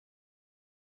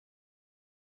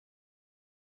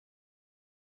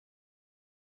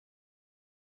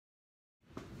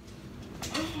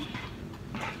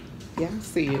Y'all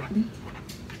see it.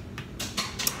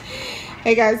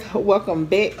 Hey guys, welcome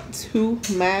back to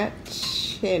my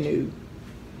channel.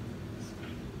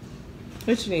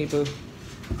 What you need, boo?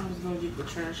 I was gonna get the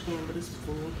trash can, but it's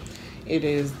full. It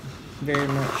is very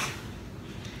much.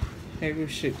 Maybe we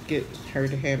should get her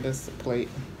to hand us a plate.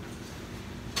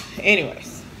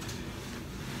 Anyways,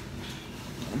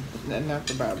 enough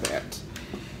about that.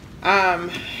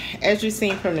 As you've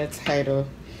seen from the title,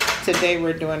 today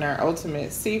we're doing our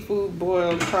ultimate seafood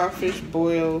boil, crawfish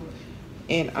boil,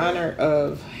 in honor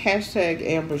of hashtag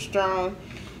Amber Strong,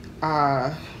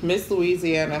 Miss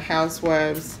Louisiana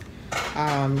Housewives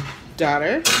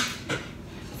daughter.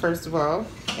 First of all,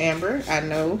 Amber, I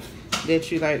know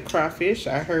that you like crawfish.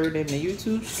 I heard in the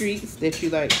YouTube streets that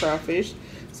you like crawfish.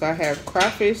 So I have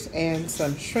crawfish and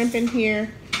some shrimp in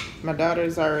here. My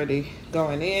daughter's already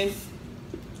going in.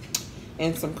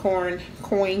 And some coin,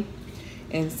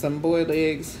 and some boiled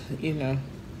eggs, you know.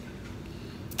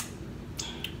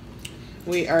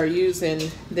 We are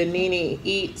using the Nene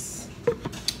Eats.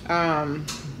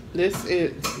 This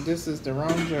is the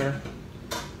wrong jar.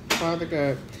 Father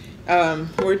God.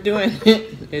 We're doing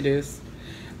it is.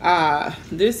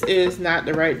 This is not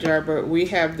the right jar, but we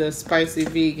have the spicy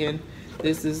vegan.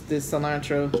 This is the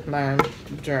cilantro lime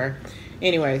jar.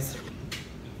 Anyways,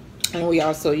 and we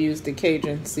also use the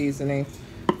Cajun seasoning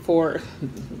for,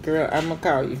 girl, I'm gonna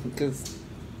call you because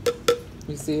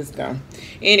you see it's gone.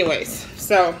 Anyways,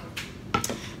 so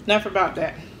enough about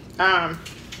that.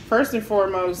 First and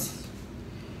foremost,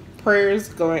 prayers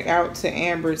going out to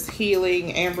Amber's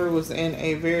healing. Amber was in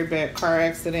a very bad car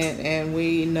accident, and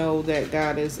we know that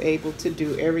God is able to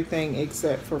do everything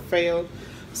except for fail.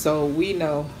 So we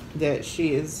know that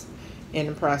she is in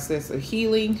the process of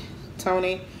healing.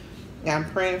 Tony, I'm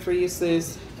praying for you,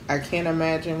 sis. I can't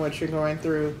imagine what you're going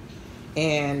through,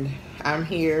 and I'm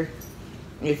here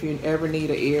if you ever need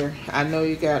an ear. I know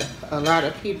you got a lot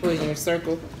of people in your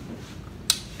circle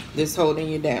that's holding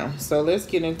you down. So let's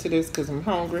get into this because I'm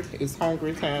hungry. It's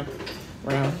hungry time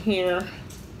around here.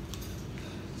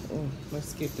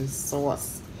 Let's get this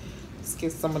sauce. Let's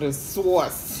get some of this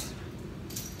sauce.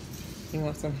 You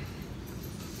want some?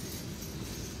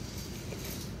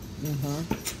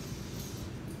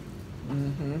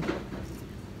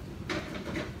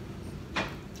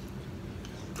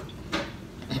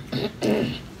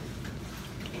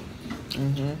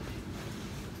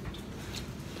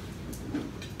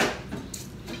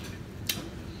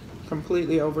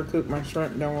 Completely overcooked my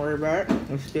shrimp. Don't worry about it.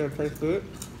 It still tastes good.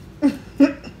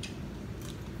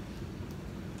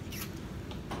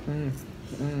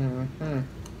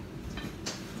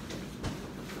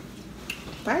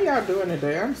 How y'all doing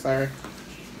today? I'm sorry.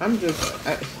 I'm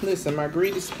just, listen, my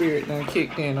greedy spirit done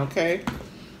kicked in, okay?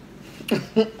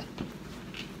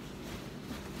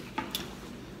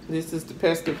 This is the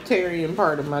pescatarian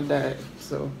part of my diet.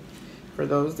 So, for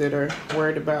those that are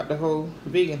worried about the whole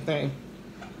vegan thing,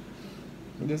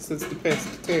 this is the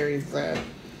pescatarian side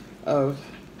of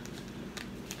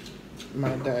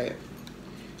my diet.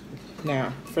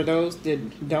 Now, for those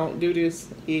that don't do this,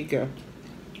 here you go.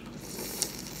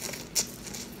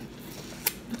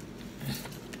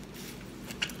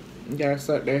 You gotta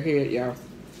suck their head, y'all.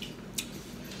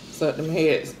 Suck them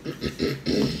heads.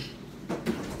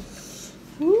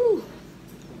 Woo.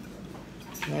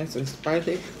 Nice and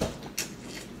spicy.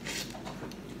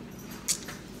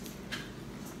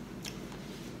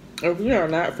 If you are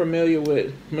not familiar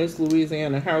with Miss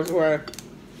Louisiana Housewife,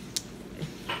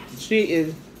 she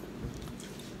is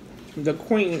the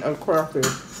queen of crawfish.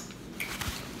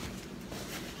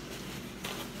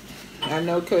 I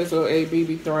know Queso AB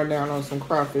be throwing down on some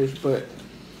crawfish, but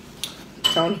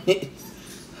Tony,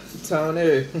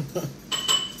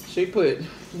 she put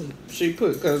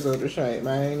Queso to shame.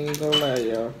 I ain't even gonna lie,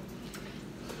 y'all.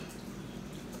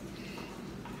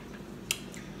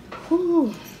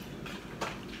 Whew.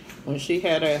 When she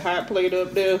had a hot plate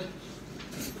up there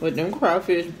with them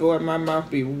crawfish, boy, my mouth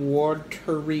be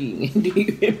watering. Do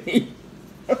you hear me?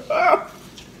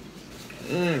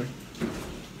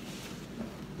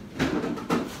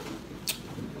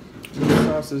 The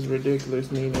sauce is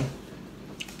ridiculous, Nene.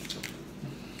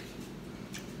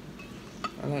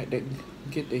 I like to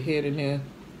get the head in there,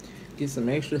 get some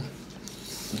extra.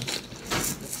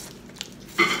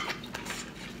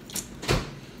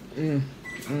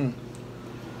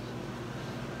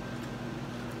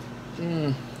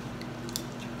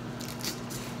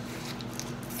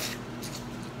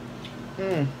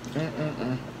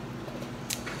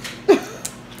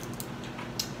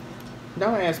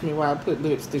 Don't ask me why I put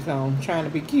lipstick on. I'm trying to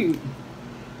be cute,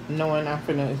 knowing I'm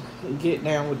finna get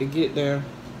down with the get down.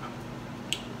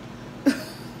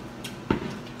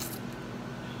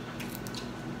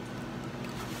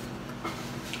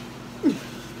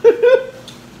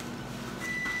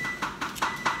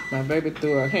 My baby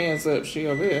threw her hands up. She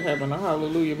over here having a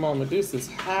hallelujah moment. This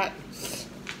is hot.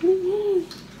 Woo-hoo.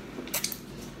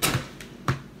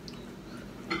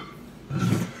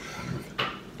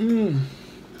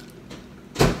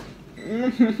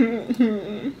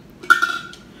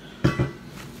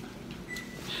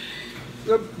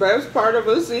 The best part of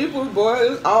a seafood boil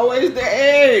is always the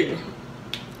egg.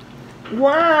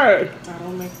 Why? I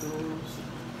don't make the rules,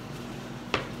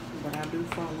 but I do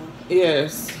follow.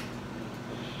 Yes.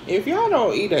 If y'all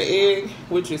don't eat an egg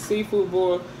with your seafood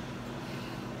boil,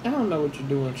 I don't know what you're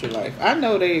doing with your life. I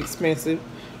know they're expensive.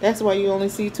 That's why you only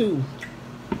see 2.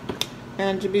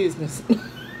 Mind your business.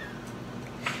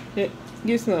 Yeah,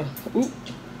 get some. Oop.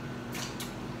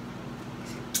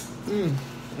 Even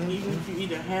if you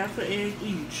eat a half an egg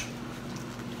each,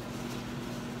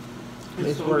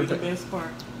 It's gonna worth be it. the best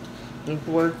part. It's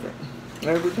worth it.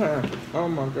 Every time. Oh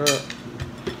my God.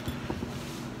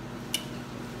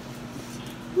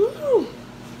 Woo.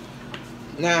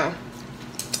 Now,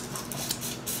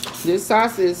 this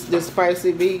sauce is the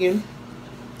spicy vegan.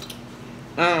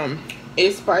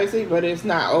 It's spicy, but it's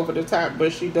not over the top.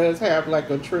 But she does have like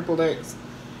a XXX,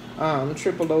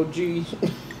 triple OG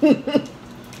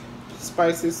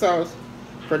spicy sauce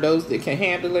for those that can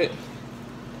handle it.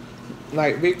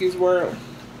 Like Vicky's World.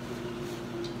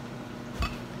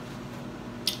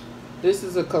 This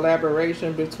is a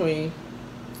collaboration between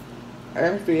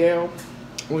FBL,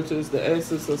 which is the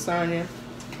Essence of Sonia,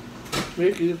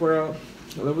 Vicky's World,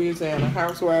 Louisiana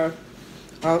Housewife,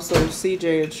 also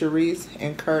CJ and Cherise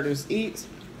and Curtis Eats.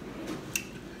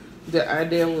 The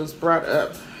idea was brought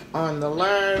up on the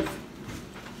live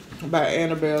by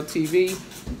Annabelle TV.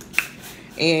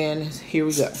 And here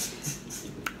we go.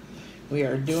 We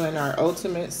are doing our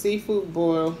ultimate seafood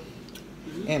boil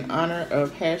in honor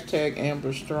of hashtag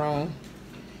Amber Strong.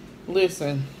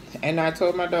 Listen, and I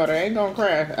told my daughter, I ain't gonna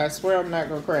cry. I swear I'm not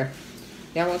gonna cry.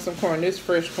 Y'all want some corn? This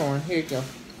fresh corn. Here you go.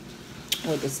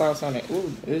 With the sauce on it.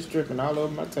 Ooh, it's dripping all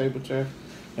over my table, child.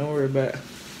 Don't worry about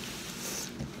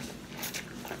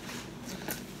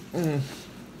it.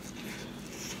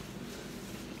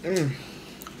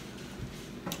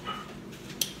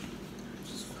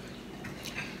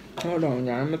 Hold on,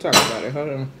 y'all. I'm gonna talk about it. Hold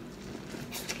on.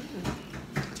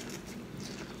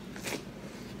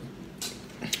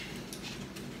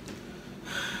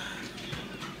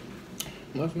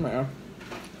 What's the matter?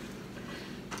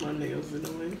 My nails in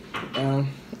the way.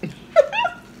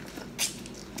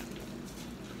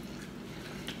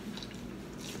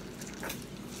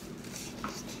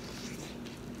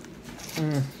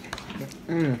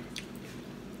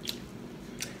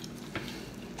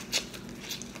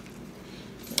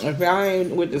 If y'all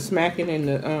ain't with the smacking and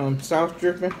the sauce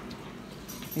dripping,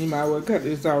 you might well cut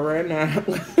this out right now.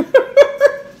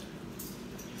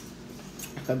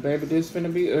 But baby, this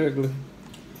finna be ugly.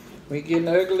 We getting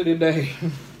ugly today.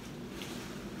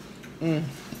 Eat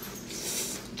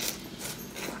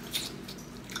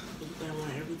that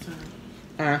one every time.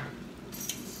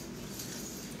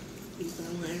 Eat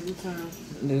that one every time.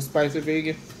 The spicy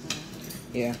vegan?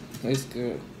 Yeah, it's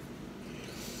good.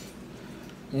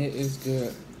 It is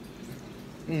good.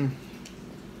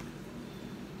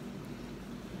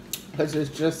 Because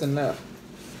it's just enough.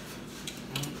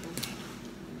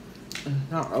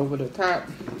 Not over the top.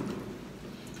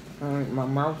 My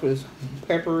mouth is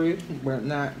peppery, but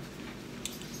not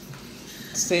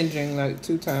singeing like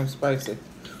 2 times spicy.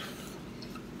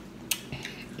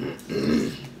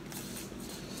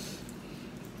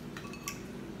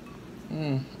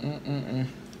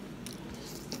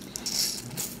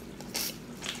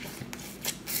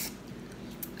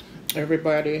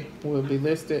 Everybody will be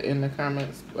listed in the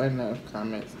comments,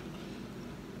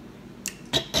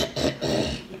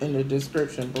 in the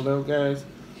description below, guys.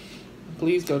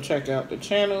 Please go check out the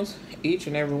channels. Each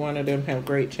and every one of them have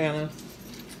great channels.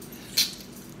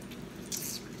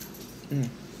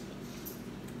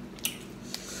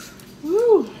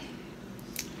 Woo!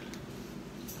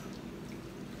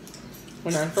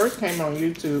 When I first came on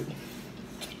YouTube,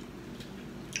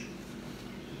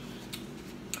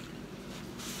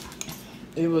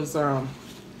 it was,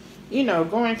 you know,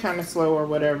 going kind of slow or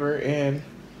whatever, and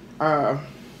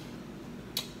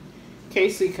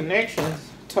KC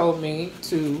Connections told me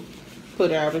to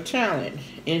put out a challenge,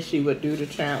 and she would do the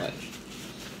challenge.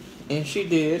 And she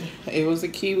did. It was a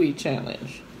kiwi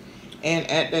challenge. And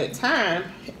at that time,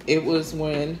 it was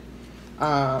when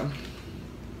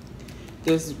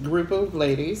this group of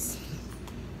ladies,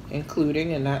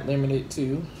 including and not limited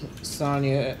to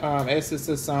Sonia, Essence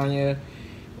of Sonia,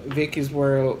 Vicky's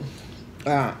World,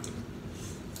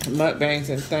 Mukbangs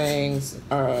and Things,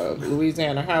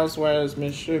 Louisiana Housewives,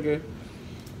 Miss Sugar,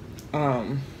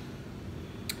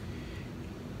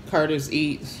 Curtis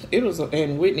Eats. It was,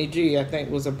 and Whitney G, I think,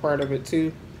 was a part of it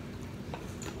too.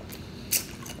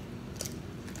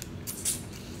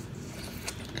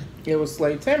 It was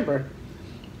Slave Timber,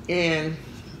 and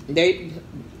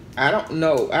I don't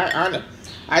know.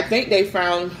 I think they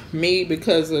found me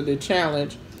because of the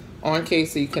challenge on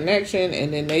KC Connection,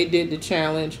 and then they did the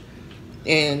challenge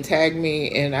and tagged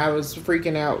me, and I was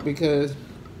freaking out because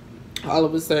all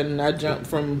of a sudden I jumped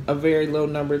from a very low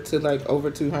number to like over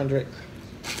 200.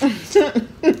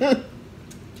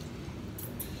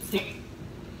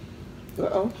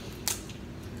 Uh-oh.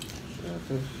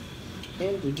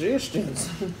 Indigestions.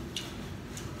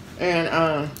 And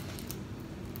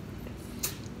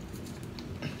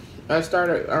I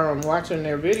started watching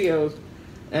their videos,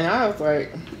 and I was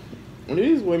like,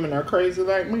 these women are crazy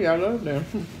like me. I love them.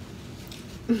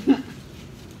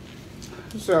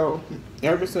 So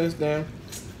ever since then,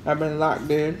 I've been locked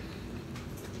in.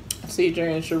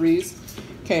 CJ and Sharice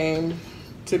came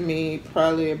to me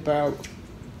probably about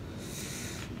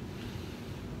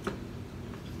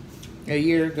a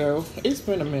year ago. It's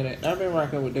been a minute. I've been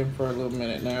rocking with them for a little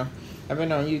minute now. I've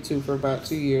been on YouTube for about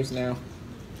 2 years now.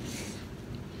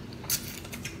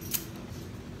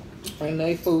 And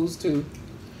they fools too.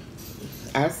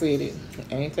 I said it.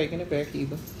 I ain't taking it back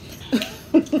either.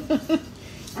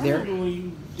 I remember when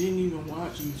you didn't even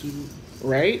watch YouTube.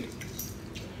 Right?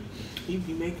 You'd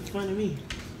be making fun of me.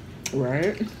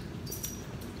 Right?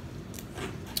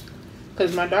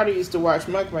 Because my daughter used to watch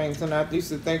mukbangs, and I used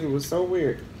to think it was so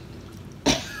weird.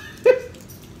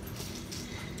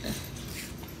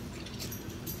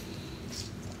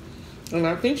 And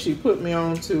I think she put me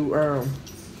on to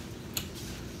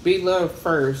Be Loved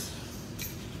first.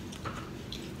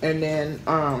 And then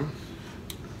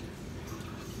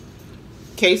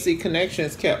KC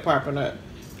Connections kept popping up.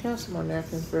 Can I have some more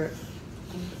napkins for it?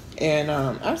 And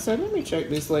I said, let me check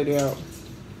this lady out.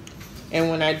 And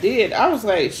when I did, I was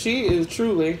like, she is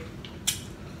truly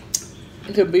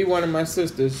could be one of my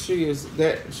sisters. She's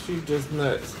just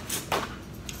nuts.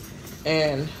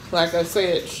 And like I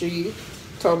said, she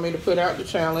told me to put out the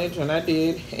challenge, and I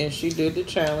did, and she did the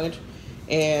challenge.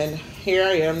 And here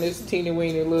I am, this teeny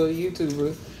weeny little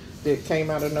YouTuber that came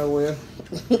out of nowhere.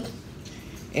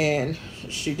 And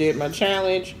she did my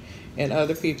challenge, and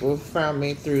other people found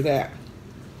me through that.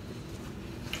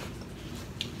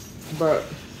 But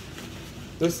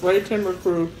the Slave Timber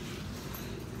crew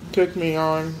took me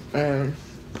on and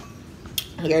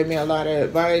gave me a lot of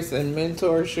advice and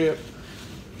mentorship.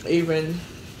 Even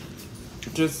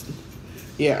just,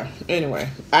 yeah. Anyway,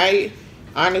 I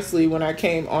honestly, when I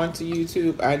came onto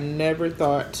YouTube, I never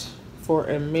thought for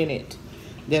a minute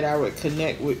that I would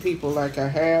connect with people like I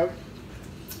have.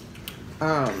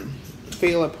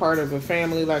 Feel a part of a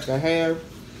family like I have.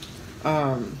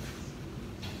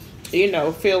 You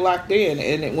know, feel locked in.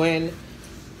 And when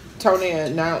Tony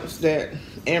announced that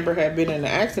Amber had been in an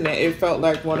accident, it felt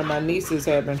like one of my nieces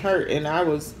had been hurt. And I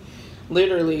was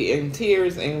literally in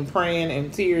tears and praying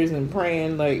and tears and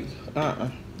praying like,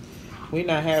 we're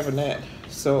not having that.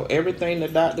 So everything the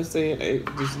doctor said, it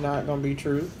is not going to be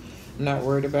true. I'm not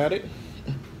worried about it.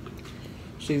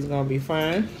 She's going to be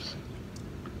fine.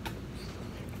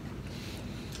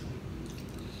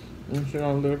 And she's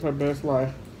going to live her best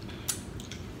life.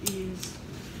 Is.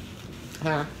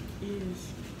 Huh?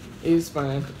 Is. Is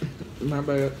fine. My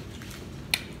bad.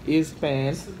 Is fine.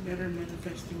 It's a better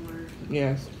manifesting word.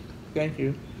 Yes. Thank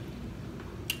you.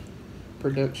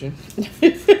 Production.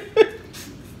 This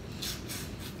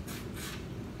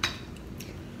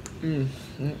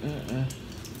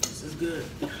is good.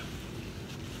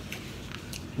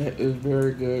 That is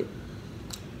very good.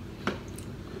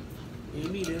 You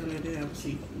need to let them have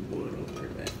seafood boil, don't worry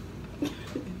about it.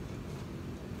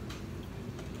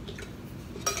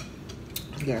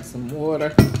 Got some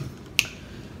water.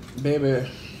 Baby.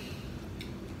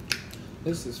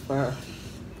 This is fire.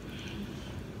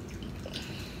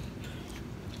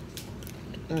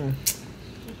 You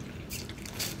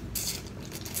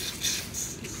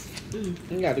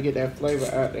got to get that flavor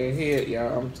out their head,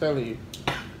 y'all. I'm telling you.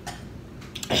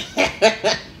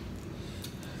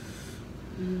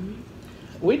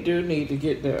 We do need to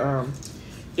get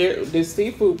the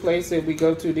seafood place that we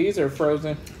go to. These are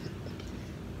frozen.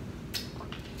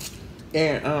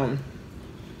 And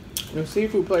the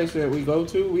seafood place that we go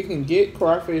to, we can get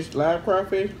crawfish, live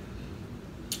crawfish.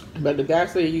 But the guy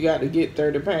said you got to get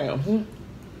 30 pounds.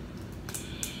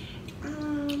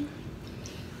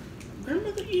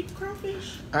 Grandmother eat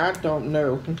crawfish? I don't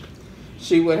know.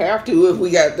 She would have to if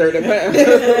we got 30 pounds.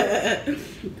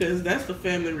 Because that's the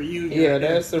family reunion. Yeah,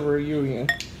 that's a reunion.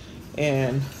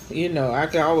 And, you know, I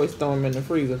can always throw them in the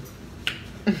freezer.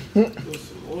 With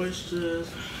some oysters.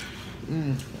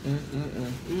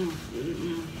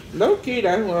 Low key,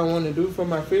 that's what I want to do for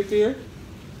my 50th.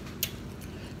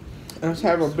 Let's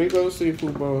have a big old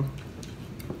seafood bowl.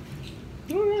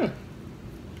 Oh yeah.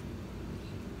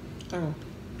 Oh.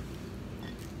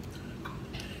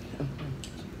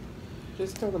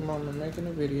 Just tell them I'm making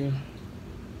a video.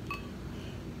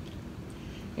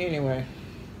 Anyway.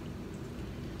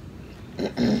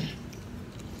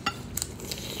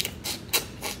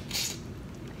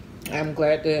 I'm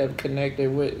glad to have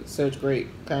connected with such great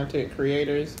content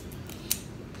creators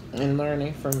and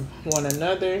learning from one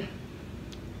another.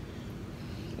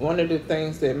 One of the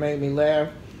things that made me laugh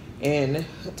and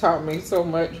taught me so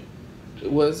much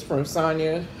was from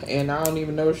Sonya, and I don't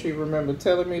even know if she remembered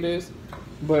telling me this,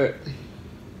 but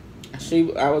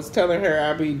I was telling her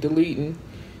I'd be deleting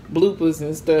bloopers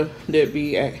and stuff that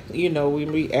be, you know, we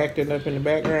be acting up in the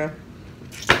background.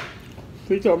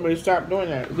 She told me to stop doing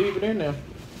that, leave it in there.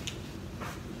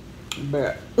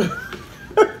 But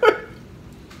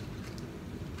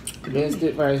best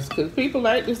advice, because people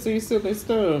like to see silly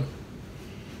stuff.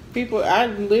 I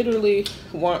literally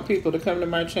want people to come to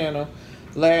my channel,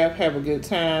 laugh, have a good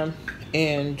time,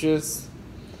 and just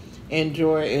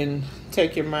enjoy and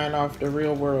take your mind off the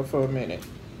real world for a minute.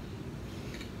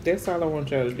 That's all I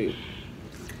want y'all to do.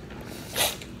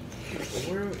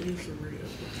 The world is surreal.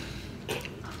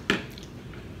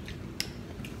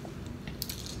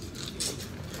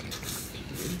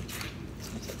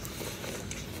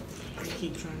 I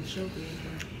keep trying to show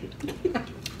people.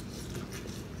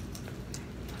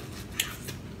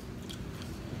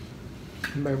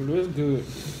 Baby, this good.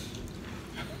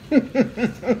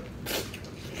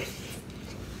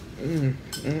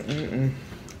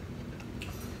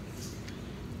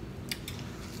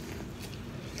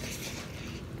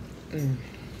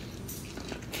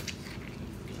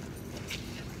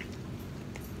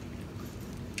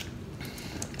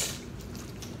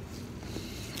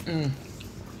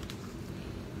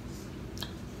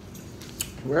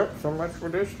 Well, so much for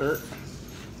this shirt.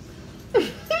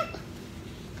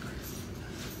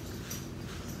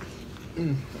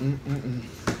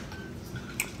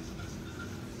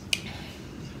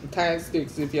 Tide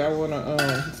sticks if y'all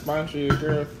wanna sponsor your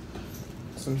girl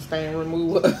some stain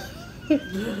removal.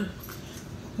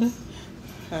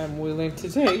 I'm willing to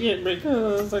take it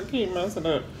because I keep messing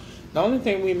up. The only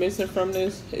thing we missing from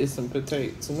this is some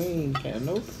potatoes. We ain't got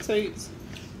no potatoes.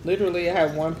 Literally, I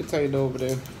have one potato over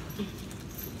there.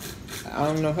 I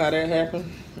don't know how that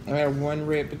happened. I have one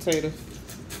red potato.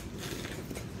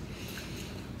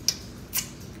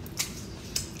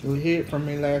 It hid from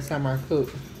me last time I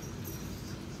cooked.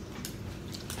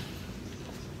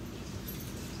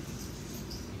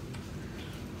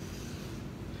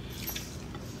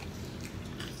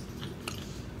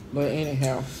 But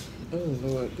anyhow, oh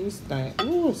Lord, this thing,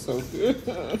 oh, it's so good.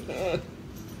 I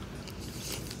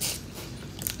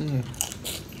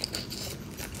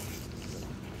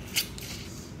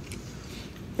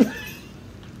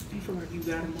feel like you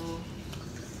got them all.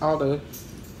 All the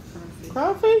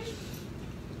crawfish?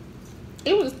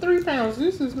 It was 3 pounds.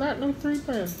 This is not no 3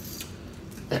 pounds.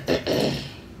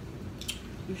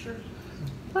 You sure?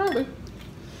 Probably.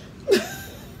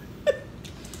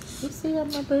 You see how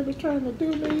my baby trying to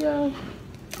do me, y'all?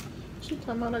 She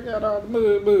talking about I got all the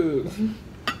mud bugs.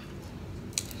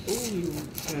 Ooh, you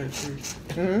country.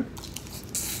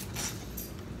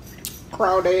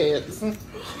 Crawdads.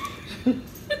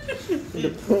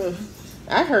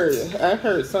 I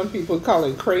heard some people call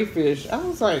it crayfish. I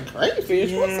was like,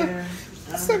 crayfish? Yeah,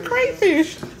 what's a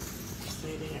crayfish?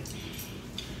 Say that.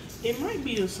 It might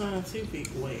be a scientific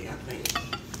way, I think. I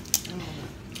don't know.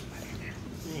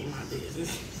 It ain't my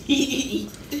business.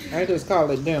 I just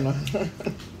call it dinner.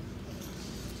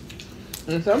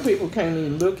 And some people can't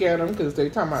even look at them because they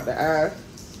talking about the eyes.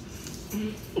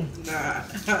 Nah,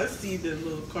 I see the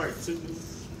little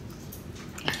cartoons.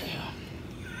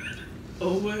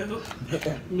 Oh well.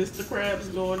 Yeah. Mr.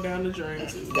 Krabs going down the drain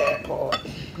too. That part.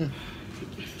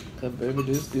 Cause baby,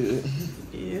 this good.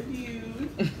 Yeah, you.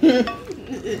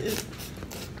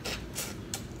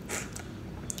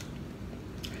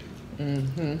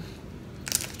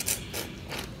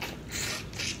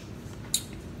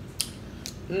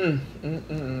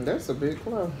 That's a big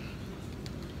club.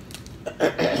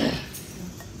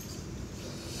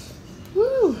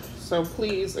 Woo. So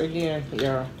please, again,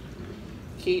 y'all,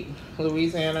 keep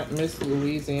Miss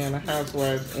Louisiana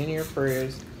Housewives in your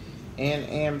prayers, and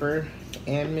Amber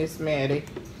and Miss Maddie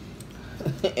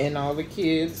and all the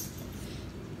kids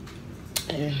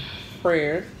in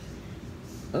prayer.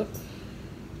 Oh.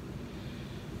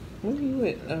 Where you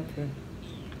at? Okay.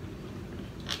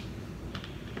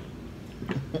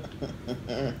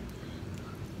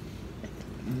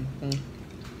 Mm-hmm.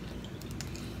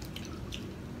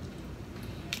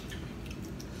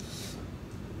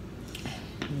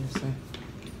 Let me see.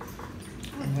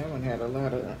 I haven't had a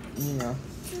lot of, you know.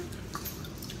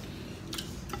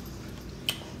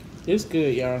 It's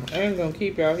good, y'all. I ain't gonna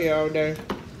keep y'all here all day.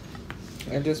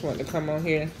 I just want to come on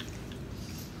here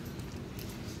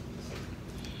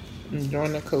and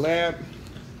join the collab.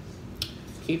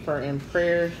 Keep her in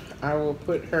prayer. I will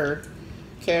put her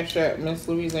Cash App, Miss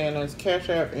Louisiana's Cash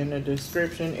App, in the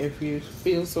description if you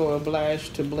feel so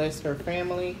obliged to bless her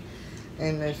family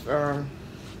in this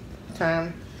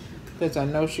time, because I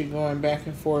know she's going back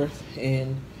and forth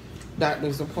in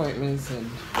doctor's appointments and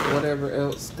whatever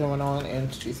else going on,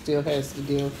 and she still has to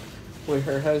deal with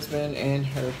her husband and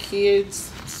her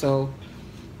kids. So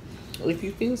if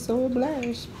you feel so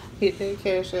obliged, hit that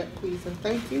Cash App, please, and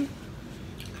thank you.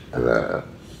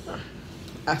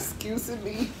 Excuse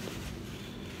me.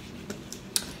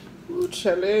 Ooh,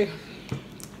 Chile.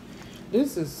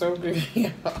 This is so good,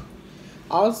 y'all.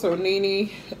 Also, Nene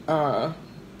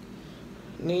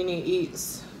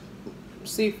Eats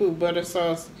seafood butter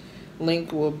sauce.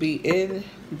 Link will be in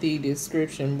the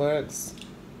description box.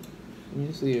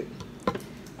 You see it.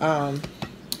 And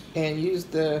use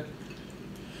the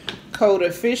code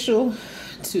official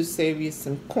to save you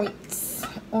some points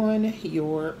on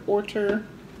your order.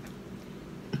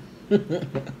 Mm.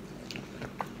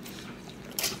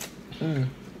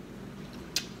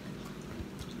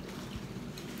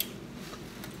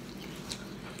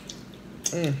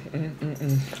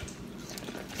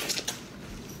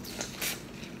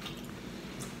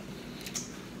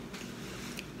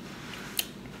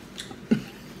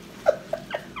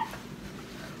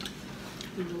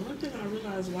 One thing I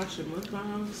realized watching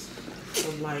mukbangs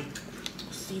of like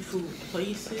seafood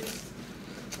places,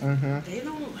 they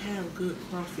don't have good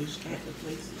crawfish at the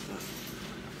places.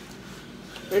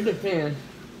 It depends.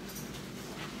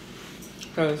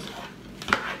 Because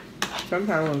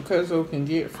sometimes when Cuzzo can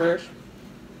get fresh,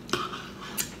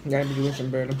 you gotta be looking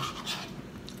better.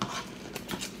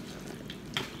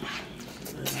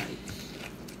 But like,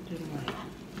 them like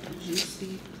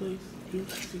juicy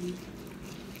places,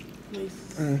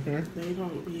 they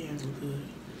don't be as good.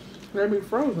 They be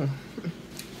frozen.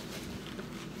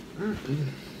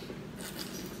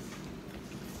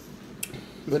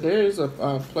 But there is a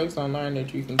place online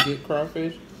that you can get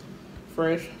crawfish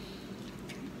fresh,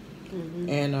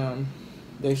 and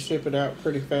they ship it out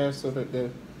pretty fast so that the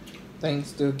things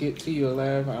still get to you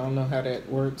alive. I don't know how that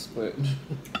works, but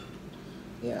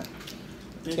yeah.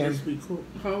 They just be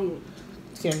cold.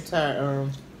 Kim Ty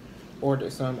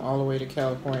ordered some all the way to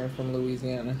California from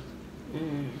Louisiana.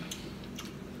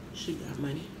 She got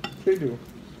money. She do.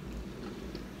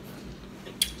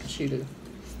 She do.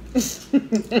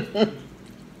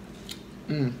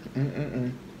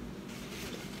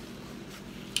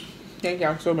 Thank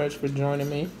y'all so much for joining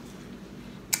me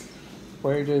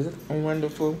for this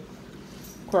wonderful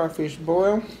crawfish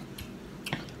boil.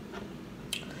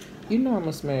 You know I'm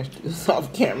gonna smash this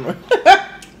off camera.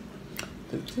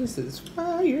 This is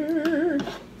fire.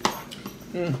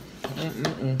 If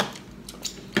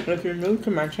you're new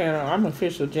to my channel, I'm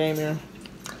Official Jamie.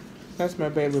 That's my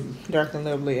baby Dark and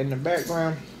Lovely in the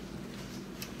background.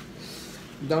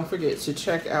 Don't forget to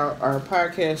check out our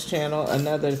podcast channel,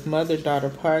 Another Mother-Daughter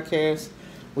Podcast.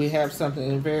 We have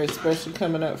something very special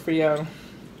coming up for y'all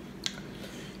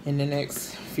in the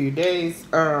next few days.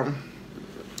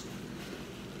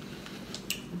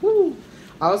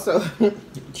 Also,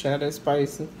 cheddar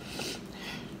spicy.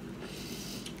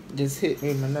 Just hit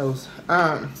me in my nose.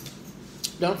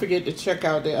 Don't forget to check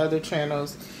out the other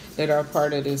channels that are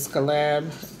part of this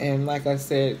collab. And like I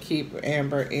said, keep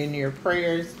Amber in your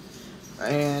prayers.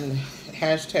 And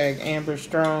hashtag Amber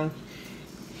Strong.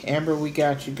 Amber, we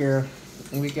got you, girl.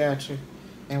 We got you.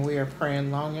 And we are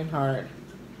praying long and hard.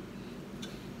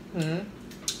 Good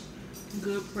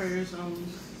prayers only.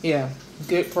 Yeah,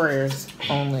 good prayers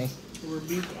only.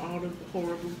 Rebuke all the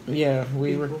horrible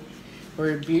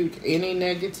rebuke any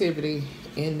negativity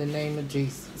in the name of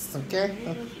Jesus. Okay?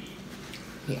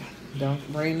 Yeah. Don't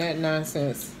bring that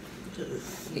nonsense.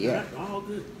 Yeah. Not all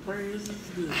good prayers is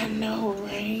good. I know,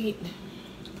 right?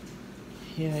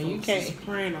 Yeah, you can't. Just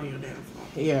praying on your downfall.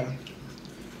 Yeah.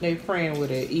 They praying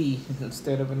with an E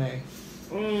instead of an A.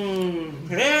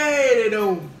 Hey, they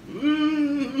don't.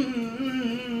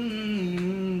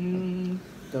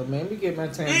 Don't make me get my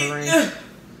tambourine.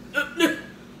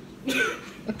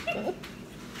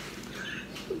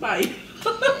 Bye.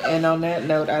 And on that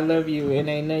note, I love you, and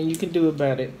ain't nothing you can do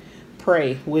about it.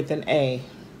 Pray with an A.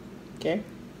 Okay?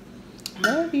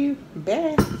 Love you.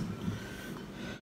 Bye.